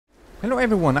Hello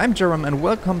everyone, I'm Jerome and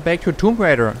welcome back to Tomb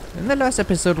Raider. In the last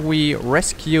episode we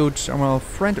rescued our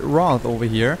friend Roth over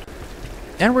here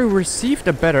and we received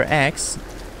a better axe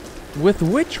with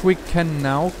which we can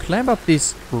now climb up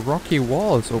these rocky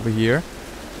walls over here.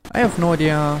 I have no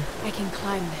idea. I can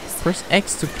climb this. Press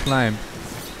X to climb.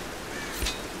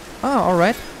 Ah,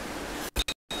 alright.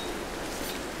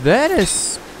 That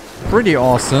is pretty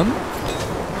awesome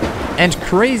and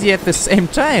crazy at the same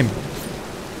time.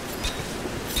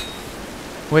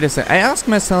 Wait a sec, I asked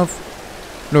myself,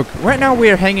 look, right now we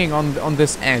are hanging on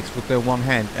this axe with the one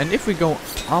hand, and if we go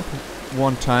up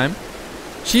one time,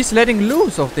 she's letting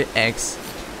loose of the axe.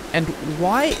 And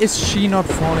why is she not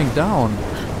falling down?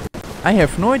 I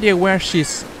have no idea where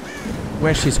she's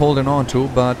holding on to,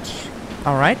 but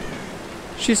alright.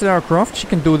 She's Lara Croft, she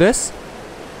can do this.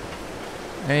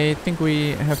 I think we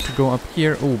have to go up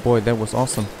here. Oh boy, that was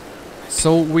awesome.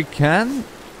 So we can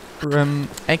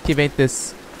activate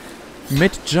this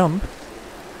mid-jump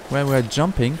where we're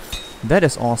jumping. That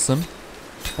is awesome.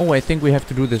 Oh, I think we have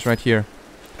to do this right here.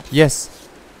 Yes.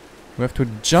 We have to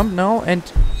jump now and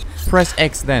press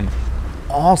X then.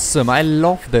 Awesome. I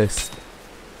love this.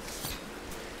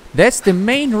 That's the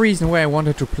main reason why I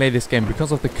wanted to play this game,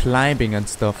 because of the climbing and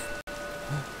stuff.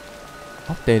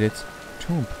 Updated.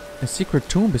 Tomb. A secret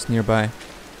tomb is nearby.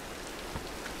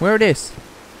 Where it is?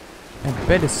 I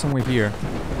bet it's somewhere here.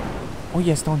 Oh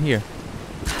yes, down here.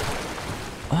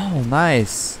 Oh,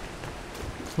 nice.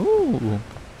 Ooh.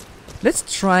 Let's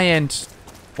try and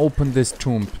open this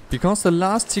tomb, because the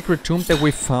last secret tomb that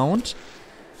we found,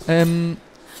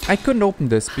 I couldn't open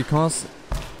this because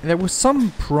there was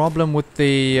some problem with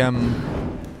the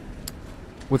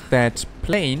with that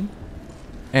plane,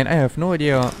 and I have no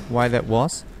idea why that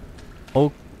was.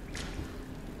 Oh.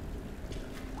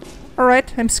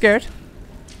 Alright, I'm scared.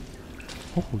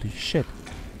 Holy shit.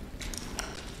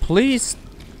 Please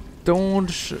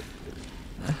don't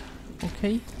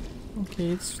okay. Okay,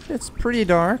 it's pretty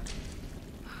dark.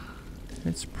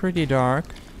 It's pretty dark.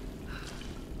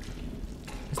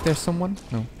 Is there someone?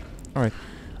 No. Alright.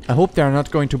 I hope there are not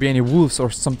going to be any wolves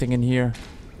or something in here.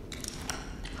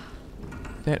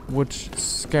 That would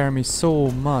scare me so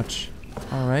much.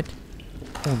 Alright.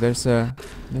 Oh, there's a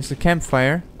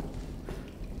campfire.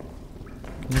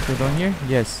 Can we go down here?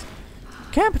 Yes.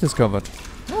 Camp discovered.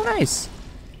 Oh, nice.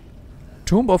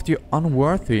 Tomb of the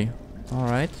Unworthy.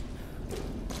 Alright.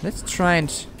 Let's try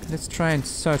and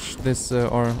search this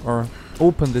or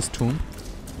open this tomb.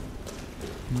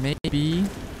 Maybe.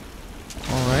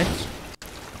 Alright.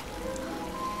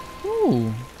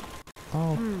 Ooh.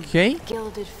 Okay.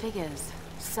 Gilded figures,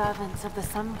 servants of the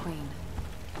Sun Queen.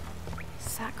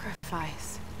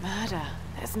 Sacrifice, murder.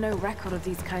 There's no record of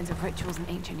these kinds of rituals in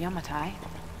ancient Yamatai.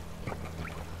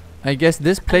 I guess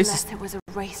this place Unless it was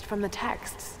erased from the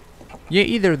texts. Yeah,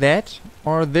 either that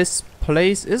or this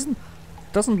place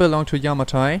doesn't belong to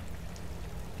Yamatai,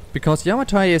 because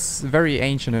Yamatai is very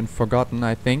ancient and forgotten,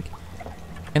 I think.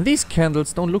 And these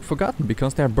candles don't look forgotten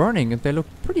because they're burning and they look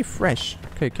pretty fresh.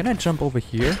 Okay, can I jump over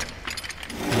here?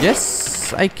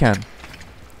 Yes, I can.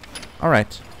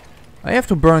 Alright. I have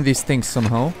to burn these things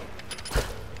somehow.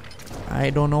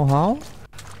 I don't know how.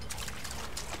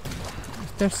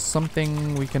 Is there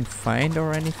something we can find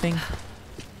or anything?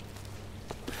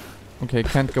 Okay,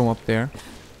 can't go up there.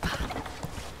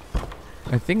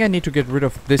 I think I need to get rid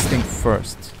of this thing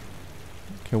first.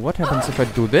 Okay, what happens if I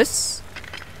do this?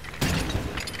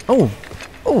 Oh!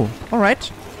 Oh,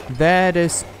 alright. That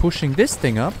is pushing this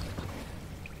thing up.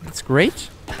 That's great.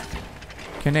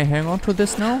 Can I hang on to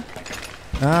this now?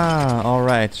 Ah,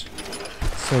 alright.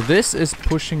 So this is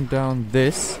pushing down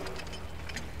this.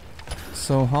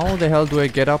 So how the hell do I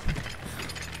get up?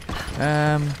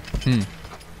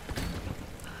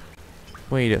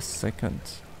 Wait a second.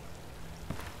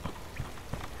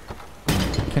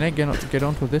 Can I get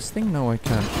onto this thing? No, I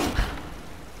can't.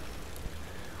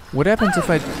 What happens if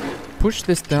I push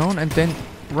this down and then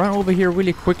run over here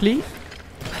really quickly?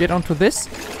 Get onto this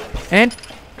and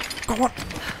go on.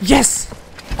 Yes!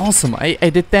 Awesome, I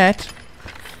did that.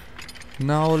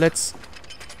 Now let's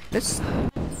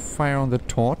fire on the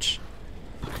torch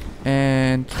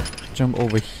and jump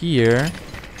over here.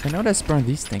 And now let's burn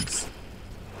these things.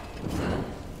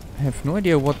 I have no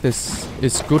idea what this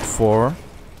is good for.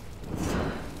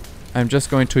 I'm just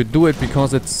going to do it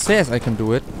because it says I can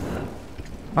do it.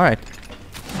 Alright.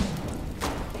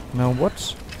 Now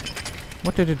what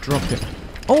did it drop here?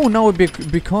 Oh, now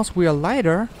because we are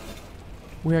lighter,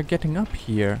 we are getting up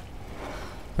here.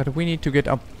 But we need to get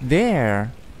up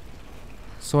there.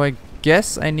 So I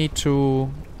guess I need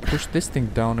to push this thing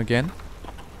down again.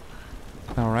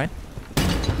 Alright.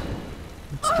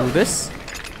 Let's do this.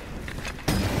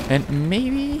 And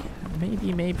maybe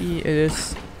it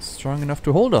is strong enough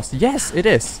to hold us. Yes, it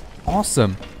is.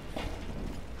 Awesome.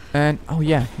 And, oh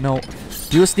yeah, no.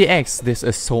 Use the axe. This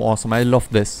is so awesome. I love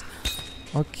this.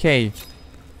 Okay.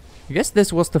 I guess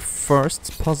this was the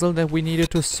first puzzle that we needed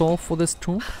to solve for this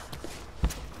tomb.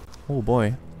 Oh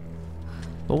boy.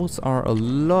 Those are a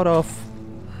lot of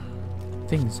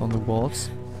things on the walls.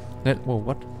 Whoa,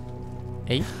 what?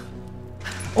 8?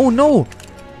 Oh no!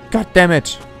 God damn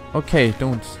it! Okay,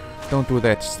 don't do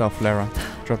that stuff, Lara.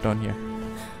 Drop down here.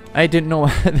 I didn't know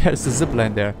there's a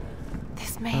zipline there.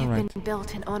 This may have been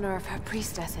built in honor of her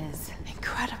priestesses.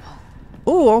 Incredible.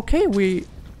 Oh, okay, we're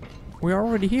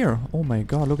already here. Oh my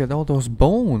god, look at all those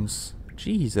bones.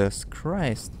 Jesus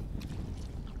Christ.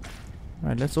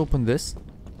 Alright, let's open this.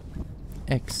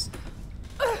 X.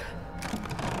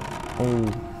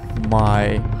 Oh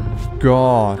my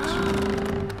god.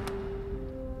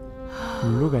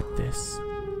 Look at this.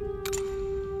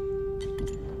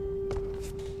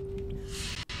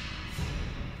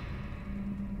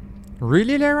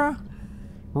 Really, Lara?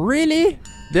 Really?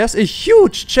 There's a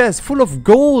huge chest full of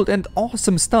gold and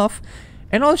awesome stuff,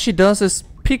 and all she does is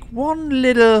pick one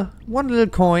little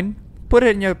coin, put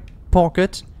it in your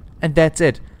pocket, and that's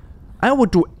it. I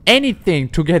would do anything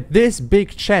to get this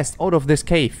big chest out of this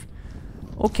cave.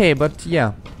 Okay, but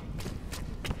yeah.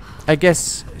 I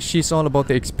guess she's all about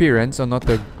the experience and not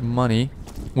the money.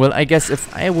 Well, I guess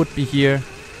if I would be here,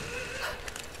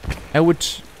 I would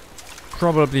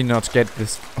probably not get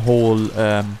this whole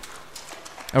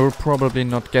I will probably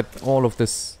not get all of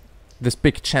this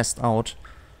big chest out,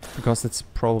 because it's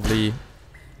probably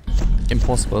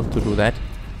impossible to do that.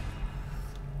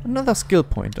 Another skill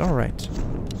point, alright.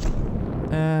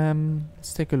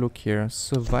 Let's take a look here.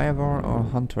 Survivor or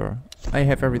hunter? I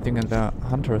have everything in the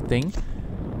hunter thing.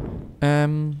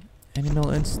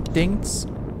 Animal instincts,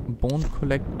 bone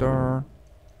collector,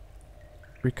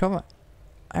 recover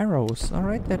arrows.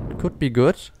 Alright, that could be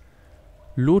good.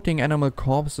 Looting animal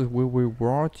corpses will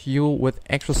reward you with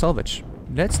extra salvage.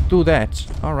 Let's do that.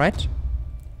 Alright.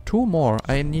 2 more.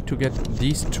 I need to get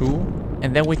these 2,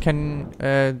 and then we can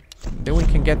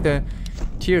get the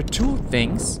tier 2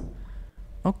 things.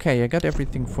 Okay, I got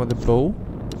everything for the bow.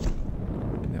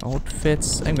 The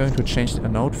outfits. I'm going to change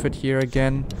an outfit here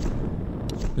again.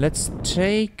 Let's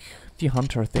take the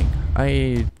hunter thing.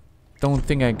 I don't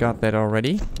think I got that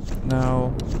already.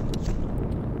 Now,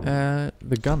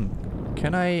 the gun.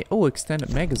 Can I... Oh,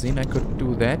 extended magazine. I could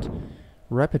do that.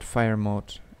 Rapid fire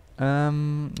mode.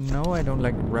 No, I don't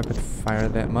like rapid fire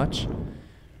that much.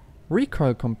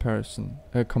 Recoil comparison.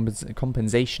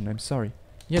 Compensation, I'm sorry.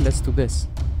 Yeah, let's do this.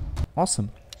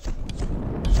 Awesome.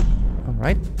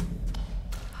 Alright.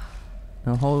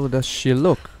 Now, how does she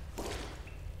look?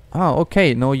 Ah,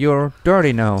 okay. No, you're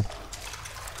dirty now.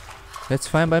 That's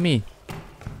fine by me.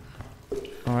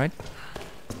 Alright.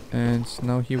 And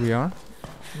now here we are.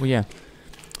 Oh, yeah.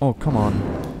 Oh, come on.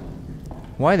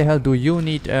 Why the hell do you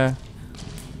need a...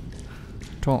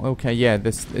 Okay, yeah,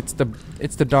 it's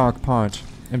the dark part.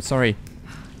 I'm sorry.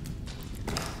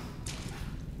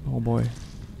 Oh boy.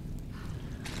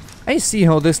 I see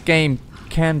how this game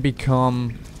can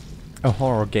become a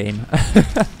horror game.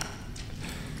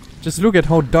 Just look at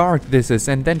how dark this is,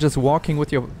 and then just walking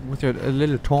with your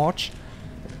little torch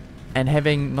and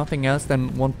having nothing else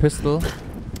than one pistol.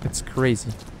 It's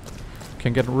crazy.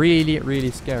 Can get really,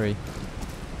 really scary.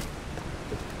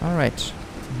 Alright.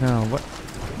 Now, what?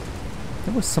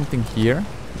 There was something here.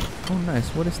 Oh, nice.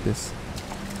 What is this?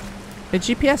 A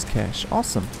GPS cache.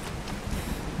 Awesome.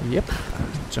 Yep.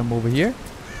 Jump over here.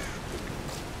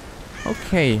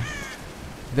 Okay.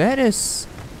 That is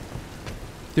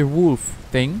the wolf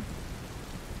thing.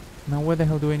 Now, where the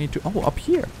hell do I need to... Oh, up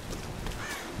here.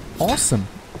 Awesome.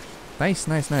 Nice,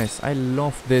 nice, nice. I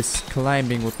love this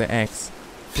climbing with the axe.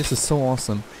 This is so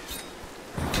awesome.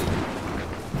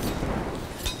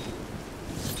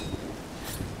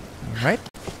 Alright.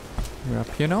 We're up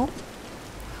here now.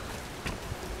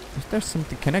 Is there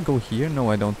something... Can I go here? No,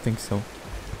 I don't think so.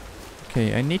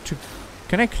 Okay, I need to...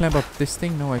 Can I climb up this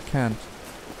thing? No, I can't.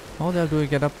 How the hell do I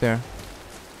get up there?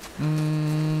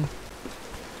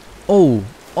 Oh.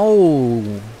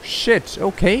 Oh. Shit.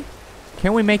 Okay.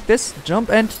 Can we make this? Jump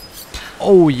and...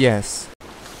 Oh, yes.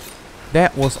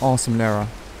 That was awesome, Lara.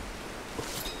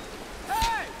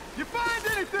 Hey! You find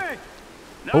anything?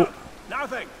 No, Oh.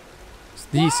 nothing. It's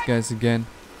these guys again.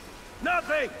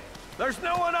 Nothing. There's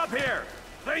no one up here.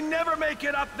 They never make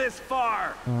it up this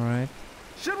far. Alright.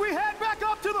 Should we head back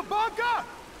up to the bunker?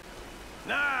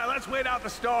 Nah, let's wait out the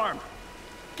storm.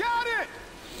 Got it.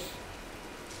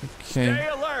 Okay. Stay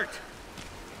alert.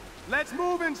 Let's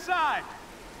move inside.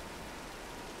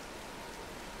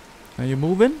 Are you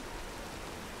moving?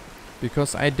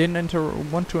 Because I didn't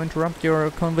want to interrupt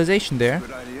your conversation there.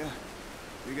 Good idea.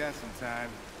 We got some time.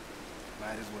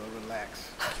 Might as well relax.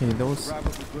 Okay, those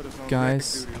Probably put us on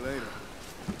guys. deck duty later.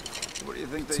 What do you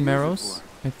think they Some use it arrows.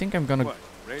 for? I think I'm gonna What,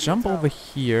 radio jump tower? over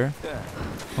here. Yeah.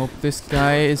 Hope this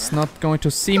guy is not going to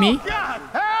see me. God,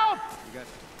 help!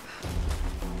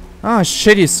 Oh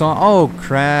shit, he saw. Oh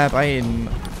crap!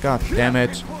 God damn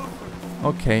it.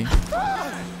 Okay.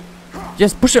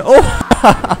 Yes, push it. Oh.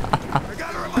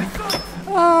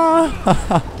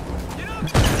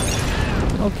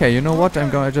 Okay, you know what?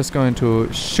 I'm just going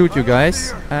to shoot you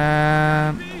guys.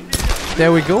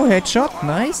 There we go, headshot,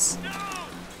 nice.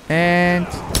 And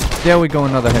there we go,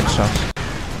 another headshot.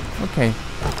 Okay,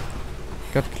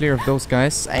 got clear of those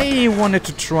guys. I wanted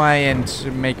to try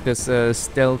and make this a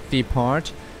stealthy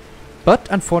part, but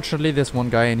unfortunately, this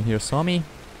one guy in here saw me,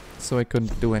 so I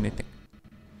couldn't do anything.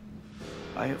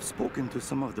 I have spoken to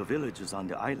some of the villagers on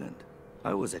the island.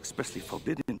 I was expressly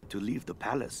forbidden to leave the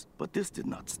palace, but this did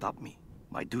not stop me.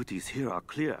 My duties here are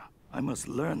clear. I must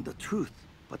learn the truth,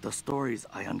 but the stories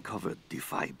I uncovered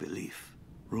defy belief.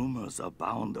 Rumors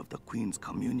abound of the Queen's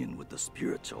communion with the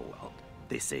spiritual world.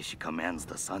 They say she commands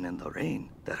the sun and the rain,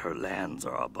 that her lands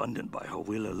are abundant by her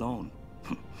will alone.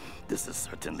 This is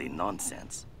certainly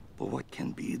nonsense. But what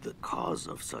can be the cause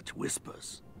of such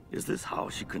whispers? Is this how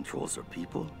she controls her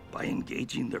people? By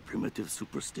engaging their primitive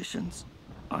superstitions?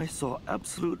 I saw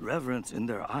absolute reverence in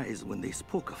their eyes when they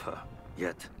spoke of her.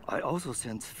 Yet, I also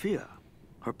sense fear.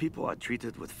 Her people are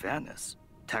treated with fairness,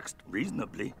 taxed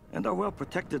reasonably, and are well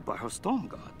protected by her storm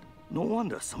god. No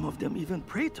wonder some of them even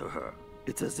pray to her.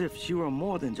 It's as if she were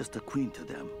more than just a queen to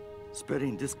them.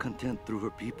 Spreading discontent through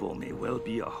her people may well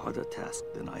be a harder task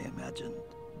than I imagined.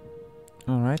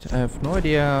 Alright, I have no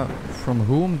idea from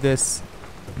whom this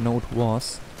note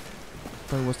was,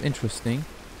 but it was interesting.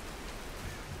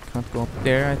 Can't go up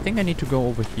there. I think I need to go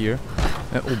over here.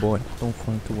 Oh boy, don't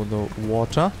fall into the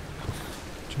water.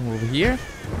 Jump over here.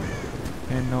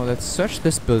 And now let's search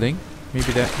this building.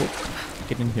 Maybe that... Oh,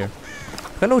 get in here.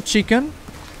 Hello, chicken.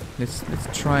 Let's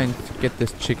try and get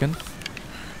this chicken.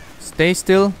 Stay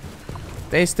still.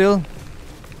 Stay still.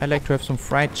 I like to have some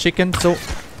fried chicken, so...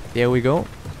 There we go.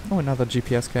 Oh, another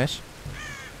GPS cache.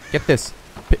 Get this.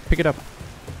 Pick it up.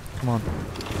 Come on.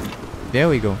 There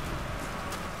we go.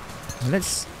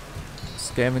 Let's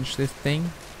scavenge this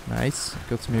thing. Nice.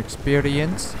 Got some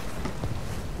experience.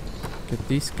 Get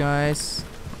these guys.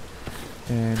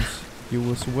 And you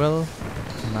as well.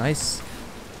 Nice.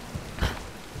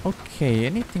 Okay,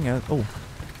 anything else? Oh.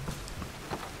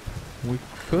 We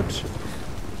could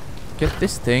get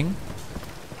this thing.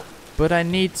 But I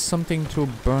need something to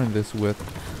burn this with.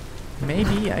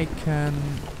 Maybe I can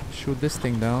shoot this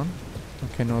thing down.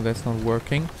 Okay, no, that's not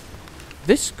working.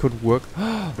 This could work.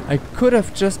 I could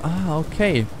have just... Ah,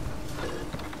 okay.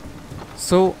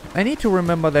 So, I need to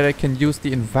remember that I can use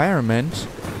the environment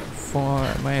for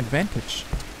my advantage.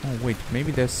 Oh, wait.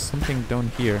 Maybe there's something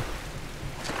down here.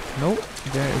 No,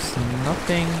 there is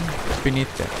nothing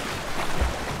beneath there.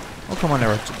 Oh, come on,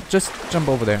 Lara. Just jump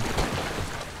over there.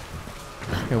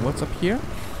 Okay, what's up here?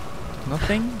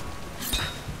 Nothing.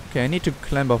 Okay, I need to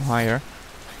climb up higher.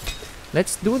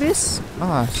 Let's do this.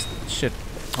 Ah, shit.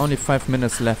 Only 5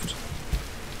 minutes left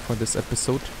for this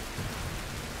episode.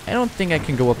 I don't think I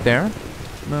can go up there.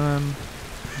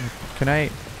 Can I?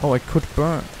 Oh, I could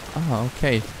burn. Ah,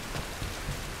 okay.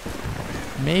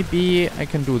 Maybe I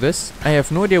can do this. I have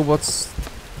no idea what's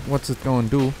it going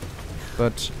to do,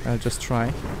 but I'll just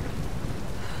try.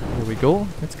 Here we go.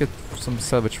 Let's get some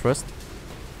salvage first.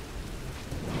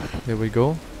 There we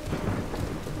go.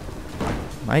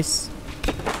 Nice.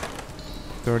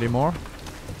 30 more.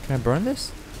 Can I burn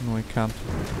this? No, I can't.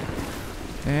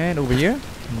 And over here.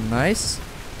 Nice.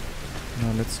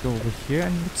 Now let's go over here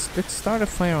and let's start a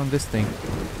fire on this thing.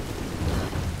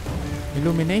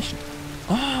 Illumination.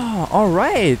 Ah,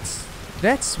 alright.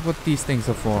 That's what these things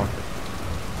are for.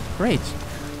 Great.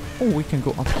 Oh, we can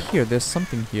go up here. There's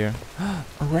something here.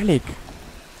 A relic.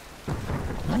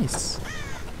 Nice.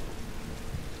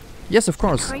 Yes, of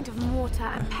course. A kind of mortar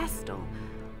and pestle,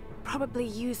 probably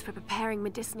used for preparing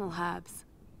medicinal herbs.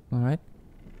 Alright.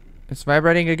 It's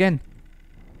vibrating again.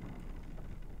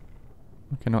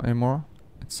 Okay, not anymore.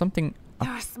 It's something up.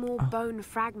 There are small bone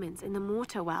fragments in the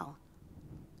mortar well.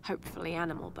 Hopefully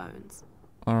animal bones.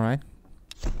 Alright.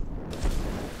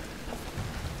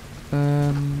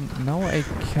 Now I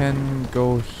can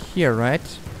go here, right?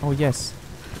 Oh, yes.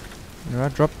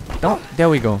 Drop. Oh, there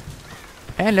we go.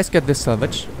 And let's get this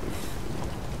salvage.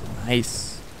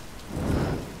 Nice.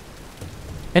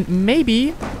 And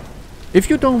maybe, if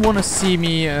you don't want to see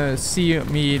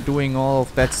me doing all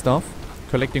of that stuff,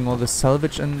 collecting all the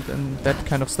salvage and that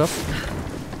kind of stuff,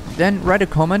 then write a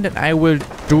comment and I will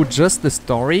do just the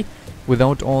story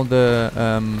without all the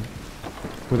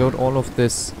without all of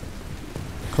this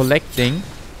collecting.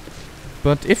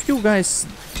 But if you guys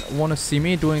want to see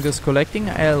me doing this collecting,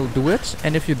 I'll do it,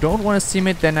 and if you don't want to see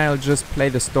me, then I'll just play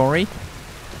the story.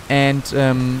 And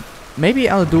maybe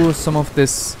I'll do some of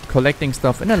this collecting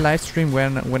stuff in a live stream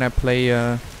when I play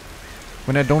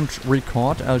when I don't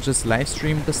record. I'll just live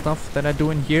stream the stuff that I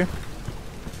do in here.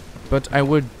 But I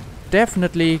will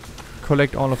definitely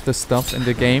collect all of this stuff in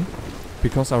the game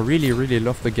because I really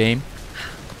love the game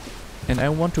and I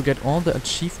want to get all the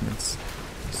achievements.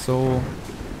 So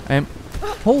I'm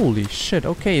holy shit.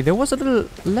 Okay, there was a little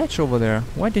ledge over there.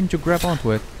 Why didn't you grab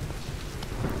onto it?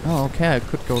 Oh, okay, I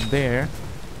could go there.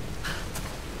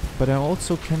 But I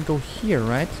also can go here,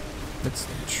 right? Let's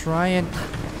try and...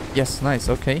 Yes, nice,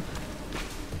 okay.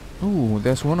 Ooh,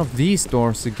 there's one of these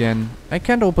doors again. I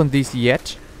can't open these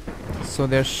yet. So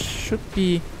there should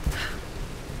be...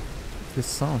 this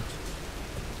sound.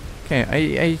 Okay,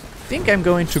 I think I'm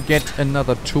going to get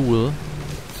another tool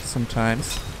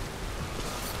sometimes.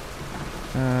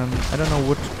 I don't know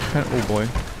what kind... Oh boy.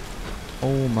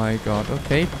 Oh my god,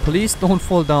 okay. Please don't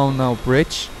fall down now,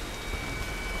 bridge.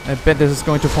 I bet this is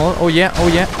going to fall. Oh yeah, oh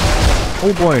yeah.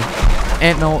 Oh boy.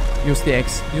 And now, use the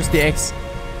X. Use the X.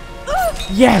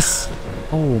 Yes!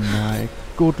 Oh my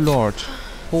good lord.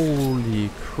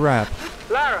 Holy crap.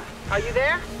 Lara, are you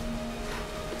there?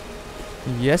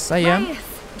 Yes, I am.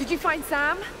 Nice. Did you find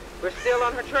Sam? We're still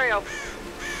on her trail.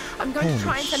 I'm going to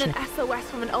try and send shit. an SOS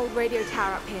from an old radio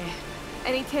tower up here.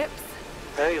 Any tips?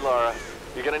 Hey, Lara.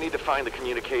 You're gonna need to find the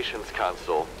communications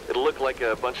console. It'll look like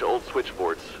a bunch of old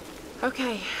switchboards.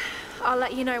 Okay. I'll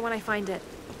let you know when I find it.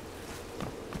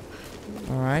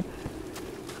 Alright.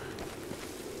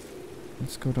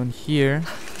 Let's go down here.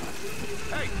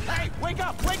 Hey, wake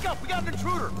up, we got an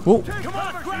intruder. Whoa. Come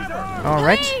on, grab her.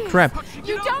 Alright, Please! crap.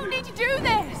 You don't need to do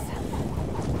this!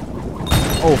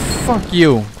 Oh, fuck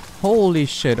you. Holy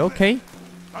shit, okay.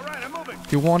 All right, I'm moving.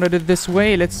 You wanted it this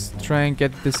way. Let's try and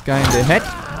get this guy in the head.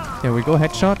 There we go,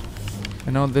 headshot.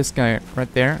 And now this guy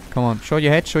right there. Come on, show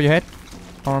your head, show your head.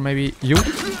 Or maybe you.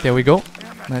 There we go.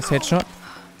 Nice headshot.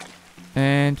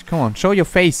 And come on, show your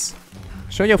face.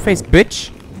 Show your face,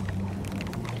 bitch.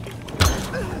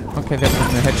 Okay, that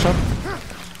was a headshot.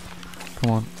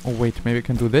 Come on. Oh wait, maybe we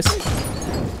can do this.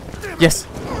 Yes.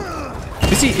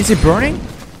 Is he burning?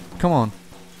 Come on.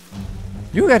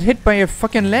 You got hit by a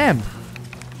fucking lamb.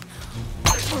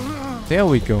 There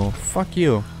we go. Fuck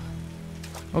you.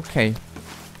 Okay.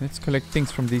 Let's collect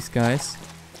things from these guys.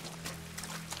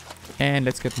 And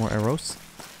let's get more arrows.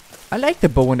 I like the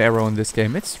bow and arrow in this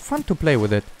game. It's fun to play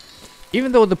with it.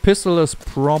 Even though the pistol is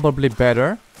probably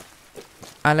better,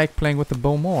 I like playing with the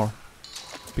bow more.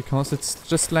 Because it's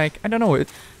just like, I don't know,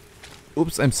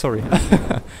 oops, I'm sorry.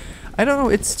 I don't know,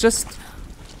 it's just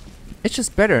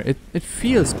better. It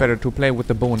feels better to play with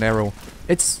the bow and arrow.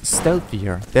 It's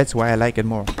stealthier. That's why I like it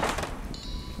more.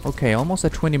 Okay, almost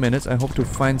at 20 minutes. I hope to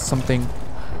find something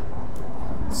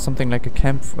like a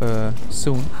camp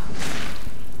soon.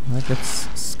 Alright, let's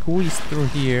squeeze through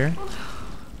here.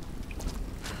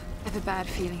 I have a bad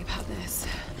feeling about this.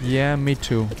 Yeah, me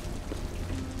too.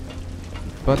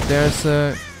 But there's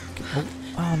a...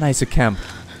 Oh, nice, a camp.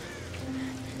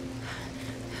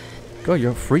 God,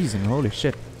 you're freezing. Holy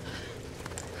shit.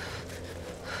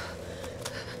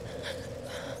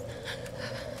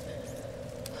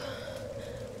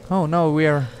 Oh no, we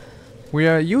are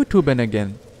YouTubing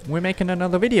again. We're making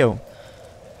another video.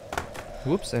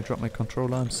 Whoops, I dropped my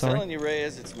controller. I'm sorry. Telling you,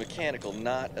 Reyes, it's mechanical,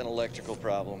 not an electrical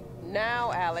problem.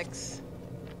 Now, Alex.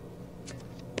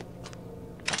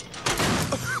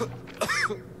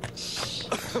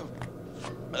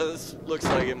 This looks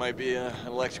like it might be an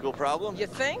electrical problem. You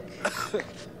think?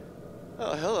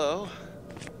 Oh, hello.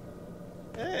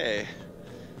 Hey,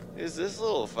 who's this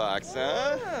little fox,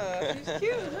 huh? Oh, she's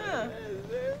cute, huh?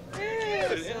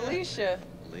 Yes, Alicia.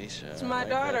 Alicia. It's my I like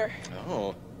daughter. that.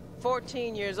 Oh.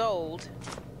 14 years old.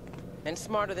 And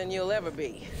smarter than you'll ever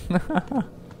be.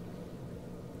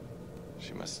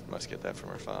 She must get that from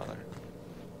her father.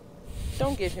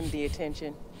 Don't give him the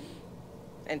attention.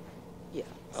 And, yeah.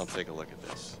 I'll take a look at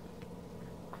this.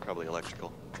 Probably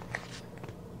electrical.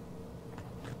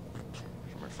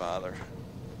 From her father.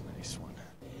 Nice one.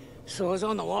 So I was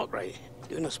on the lock, right?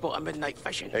 Doing a spot of midnight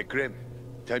fishing. Hey, Grim.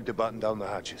 Time to batten down the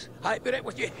hatches. I'd be right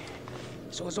with you.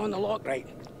 So I was on the lock, right?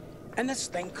 And this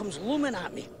thing comes looming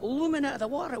at me. Looming out of the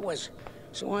water it was.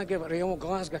 So I give it a old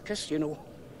Glasgow kiss, you know.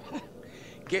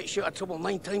 Gets you out of trouble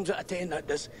 9 times out of 10, that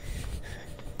does.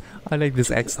 I like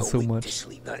this accent so To much.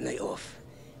 sleep that night off.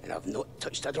 And I've not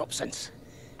touched a drop since.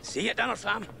 See you at dinner,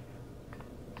 fam.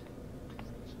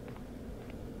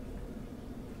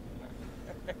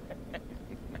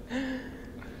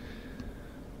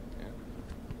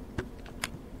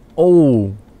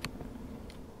 Oh.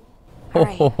 All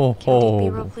right, can we take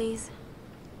B-roll, please?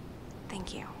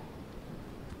 Thank you.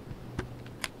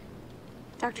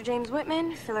 Dr. James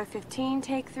Whitman, filler 15,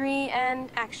 take 3,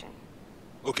 and action.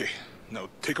 Okay, now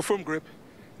take a firm grip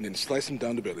and then slice him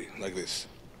down the belly, like this.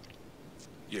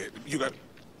 Yeah, you got...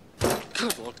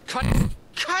 Good Lord, cut!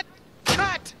 Cut!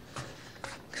 Cut!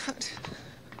 Cut!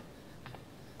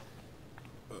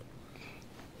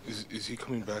 Is he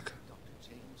coming back?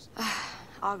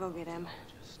 I'll go get him.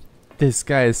 This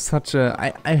guy is such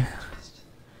a...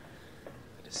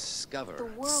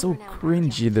 Discover. So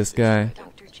cringy, this guy.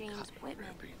 Dr. James Whitman.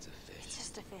 It's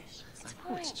just a fish. It's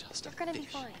fine. It's just You're a gonna be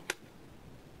fish. fine.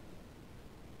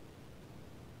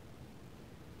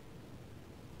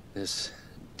 This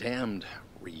damned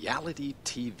reality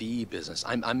TV business.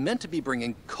 I'm meant to be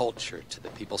bringing culture to the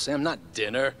people, Sam, not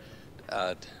dinner.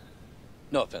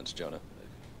 No offense, Jonah.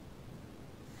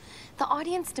 The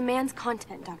audience demands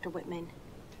content, Dr. Whitman.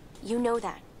 You know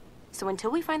that. So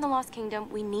until we find the Lost Kingdom,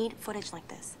 we need footage like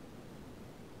this.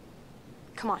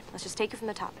 Come on, let's just take it from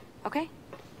the top, okay?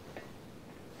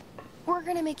 We're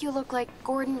gonna make you look like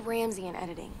Gordon Ramsay in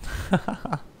editing.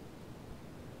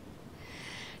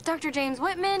 Dr. James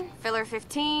Whitman, filler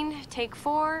 15, take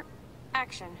 4,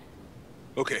 action.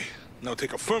 Okay, now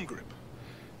take a firm grip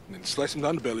and then slice him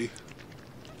down the belly,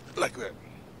 like that.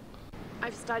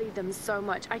 I've studied them so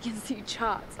much, I can see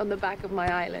charts on the back of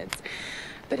my eyelids.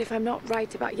 But if I'm not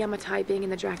right about Yamatai being in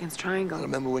the Dragon's Triangle... I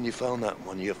remember when you found that on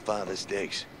one of your father's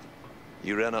days.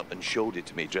 You ran up and showed it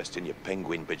to me dressed in your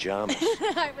penguin pajamas.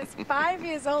 I was 5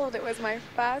 years old. It was my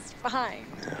first find.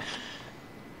 Yeah.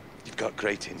 You've got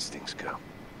great instincts, girl.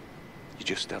 You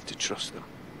just have to trust them.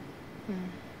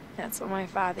 That's what my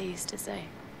father used to say.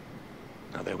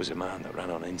 Now, there was a man that ran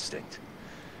on instinct.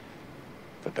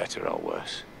 For better or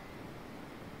worse.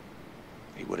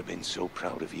 He would have been so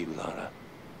proud of you, Lara.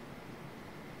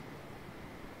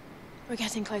 We're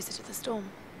getting closer to the storm.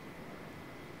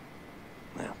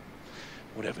 Well,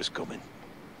 whatever's coming,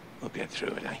 we'll get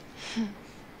through it, eh?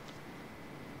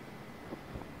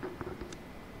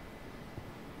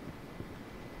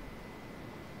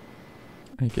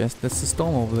 I guess that's the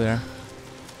storm over there.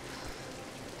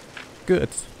 Good.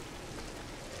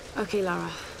 Okay,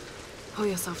 Lara. Pull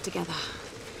yourself together.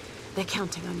 They're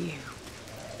counting on you.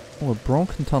 Oh, a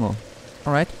broken tunnel.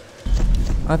 Alright.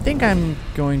 I think I'm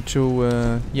going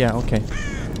to... yeah, okay.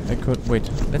 I could... Wait.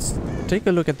 Let's take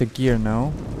a look at the gear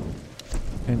now.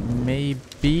 And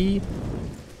maybe...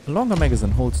 A longer magazine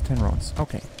holds 10 rounds.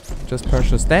 Okay. Just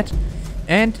purchased that.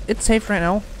 And it's safe right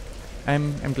now.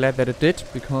 I'm glad that it did,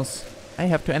 because I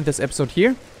have to end this episode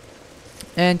here.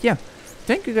 And yeah.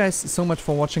 Thank you guys so much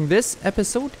for watching this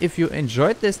episode. If you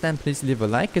enjoyed this, then please leave a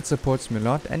like. It supports me a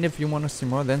lot. And if you want to see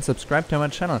more, then subscribe to my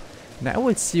channel. And I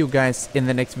will see you guys in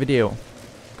the next video.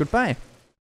 Goodbye.